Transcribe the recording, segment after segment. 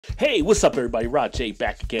Hey, what's up, everybody? Rod J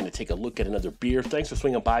back again to take a look at another beer. Thanks for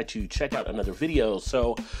swinging by to check out another video.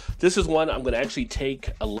 So, this is one I'm going to actually take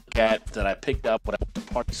a look at that I picked up when I went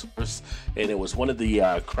to Party Source, and it was one of the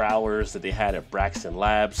crowlers that they had at Braxton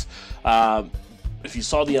Labs. If you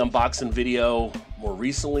saw the unboxing video more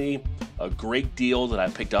recently, a great deal that I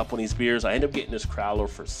picked up on these beers. I ended up getting this crowler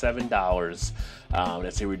for $7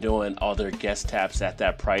 as they were doing all their guest taps at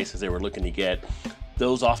that price, as they were looking to get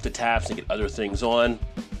those off the taps and get other things on.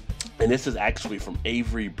 And this is actually from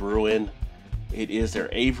Avery Brewing. It is their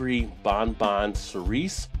Avery Bon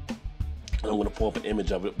Cerise. And I'm going to pull up an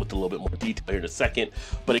image of it with a little bit more detail here in a second.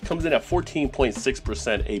 But it comes in at 14.6%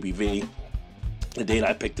 ABV. The date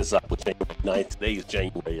I picked this up was January 9th. Today is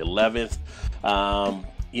January 11th.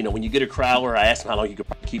 You know, when you get a crowler, I asked them how long you could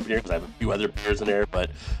probably keep it here because I have a few other beers in there, but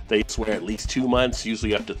they swear at least 2 months,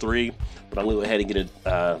 usually up to 3. But I'm going to go ahead and get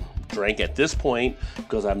a drink at this point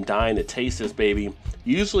because I'm dying to taste this baby.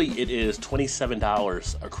 Usually it is $27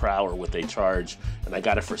 a crowler what they charge, and I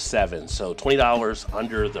got it for $7. So $20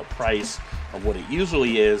 under the price of what it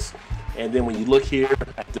usually is. And then when you look here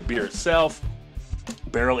at the beer itself,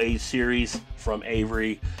 barrel-aged series from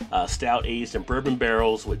Avery, stout aged in bourbon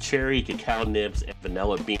barrels with cherry, cacao nibs, and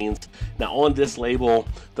vanilla beans. Now on this label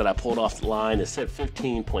that I pulled off the line, it said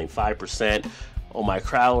 15.5%. On my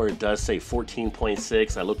crowler, it does say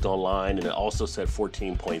 14.6. I looked online and it also said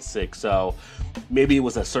 14.6. So maybe it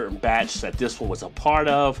was a certain batch that this one was a part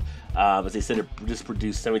of. As they said, it just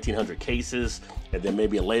produced 1,700 cases, and then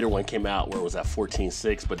maybe a later one came out where it was at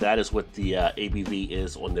 14.6. But that is what the ABV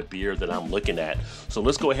is on the beer that I'm looking at. So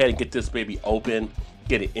let's go ahead and get this baby open,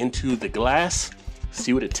 get it into the glass,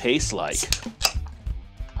 see what it tastes like.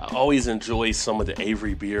 I always enjoy some of the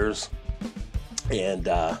Avery beers, and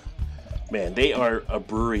man, they are a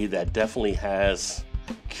brewery that definitely has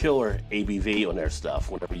killer ABV on their stuff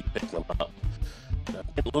whenever you pick them up.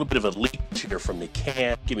 A little bit of a leak here from the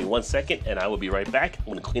can. Give me 1 second and I will be right back. I'm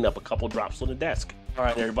going to clean up a couple drops on the desk. All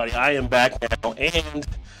right, everybody, I am back now, and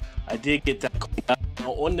I did get that cleaned up.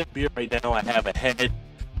 Now, on the beer right now, I have a head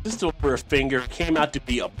just over a finger. It came out to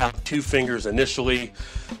be about 2 fingers initially,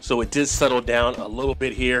 so it did settle down a little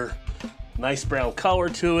bit here. Nice brown color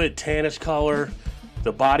to it, tannish color.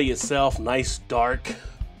 The body itself, nice dark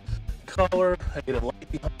color. I get a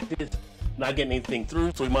light behind it. Not getting anything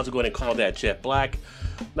through, so we might as well go ahead and call that jet black.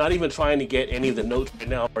 Not even trying to get any of the notes right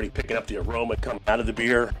now. I'm already picking up the aroma coming out of the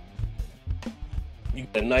beer. You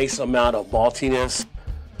get a nice amount of maltiness.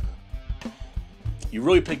 You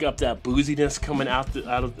really pick up that booziness coming out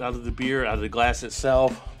of the beer, out of the glass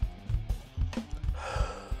itself.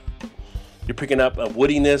 You're picking up a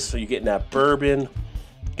woodiness, so you're getting that bourbon,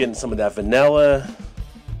 getting some of that vanilla.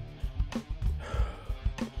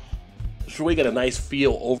 It's really got a nice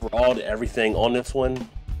feel overall to everything on this one.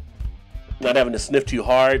 Not having to sniff too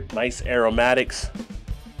hard. Nice aromatics.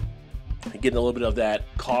 Getting a little bit of that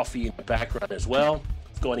coffee in the background as well.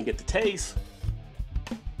 Let's go ahead and get the taste.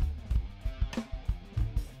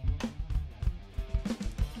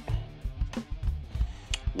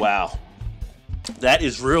 Wow. That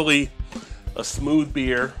is really a smooth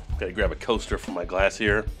beer. Gotta grab a coaster for my glass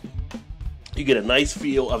here. You get a nice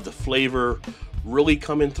feel of the flavor really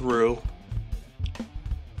coming through.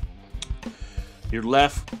 You're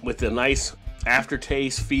left with a nice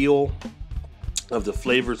aftertaste feel of the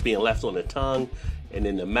flavors being left on the tongue and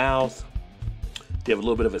in the mouth. You have a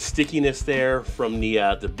little bit of a stickiness there from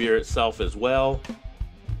the beer itself as well.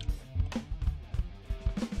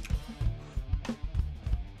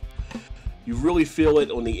 You really feel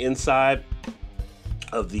it on the inside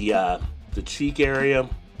of the cheek area,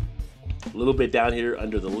 a little bit down here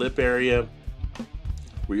under the lip area,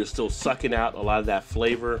 where you're still sucking out a lot of that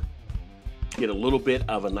flavor. Get a little bit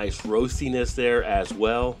of a nice roastiness there as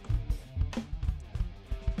well.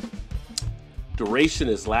 Duration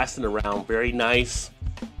is lasting around very nice.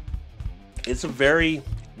 It's a very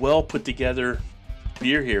well put together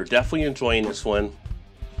beer here. Definitely enjoying this one.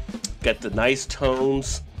 Got the nice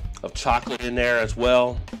tones of chocolate in there as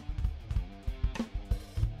well.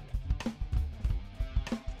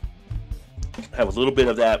 Have a little bit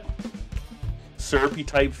of that syrupy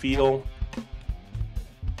type feel.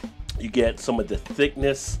 You get some of the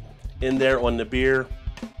thickness in there on the beer.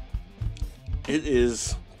 It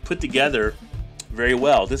is put together very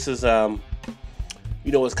well. This is, you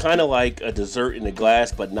know, it's kind of like a dessert in a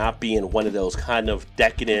glass, but not being one of those kind of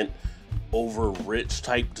decadent, over-rich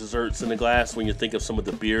type desserts in the glass. When you think of some of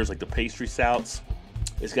the beers, like the pastry stouts,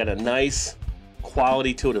 it's got a nice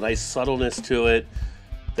quality to it, a nice subtleness to it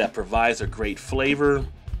that provides a great flavor.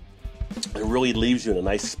 It really leaves you in a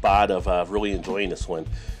nice spot of really enjoying this one.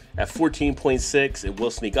 At 14.6, it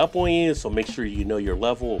will sneak up on you, so make sure you know your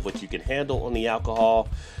level of what you can handle on the alcohol.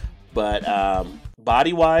 But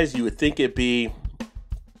body-wise, you would think it'd be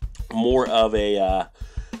more of a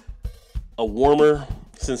warmer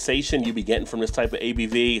sensation you'd be getting from this type of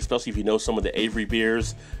ABV, especially if you know some of the Avery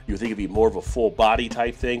beers. You would think it'd be more of a full body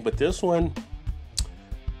type thing, but this one,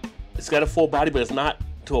 it's got a full body, but it's not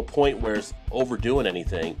to a point where it's overdoing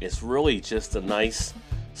anything. It's really just a nice,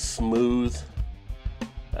 smooth,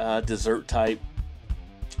 dessert type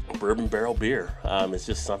bourbon barrel beer. It's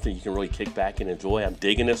just something you can really kick back and enjoy. I'm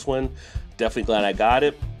digging this one. Definitely glad I got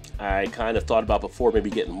it. I kind of thought about before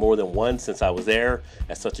maybe getting more than one since I was there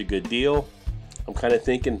at such a good deal. I'm kind of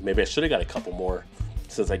thinking maybe I should have got a couple more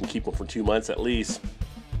since I can keep them for 2 months at least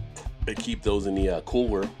and keep those in the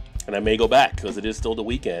cooler. And I may go back because it is still the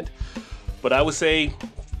weekend. But I would say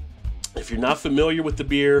if you're not familiar with the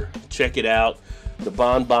beer, check it out. The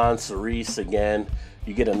Bon Cerise again.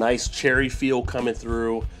 You get a nice cherry feel coming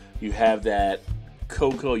through. You have that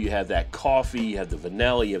cocoa, you have that coffee, you have the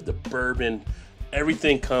vanilla, you have the bourbon.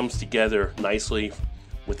 Everything comes together nicely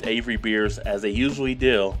with Avery beers as they usually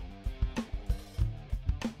do.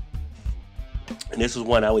 And this is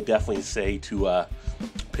one I would definitely say to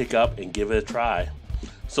pick up and give it a try.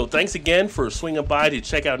 So thanks again for swinging by to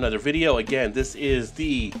check out another video. Again, this is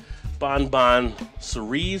the Bon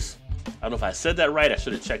Cerise. I don't know if I said that right. I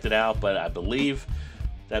should have checked it out, but I believe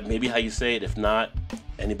that may be how you say it. If not,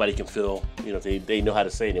 anybody can feel, you know, if they know how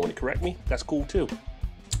to say it and they want to correct me, that's cool too.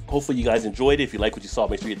 Hopefully you guys enjoyed it. If you like what you saw,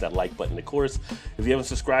 make sure you hit that like button. Of course, if you haven't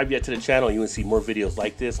subscribed yet to the channel and you want to see more videos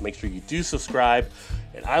like this, make sure you do subscribe.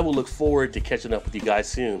 And I will look forward to catching up with you guys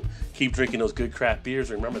soon. Keep drinking those good craft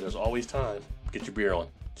beers. Remember, there's always time. Get your beer on.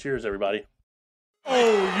 Cheers, everybody.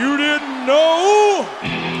 Oh, you didn't know?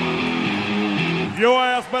 Your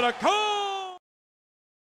ass better come.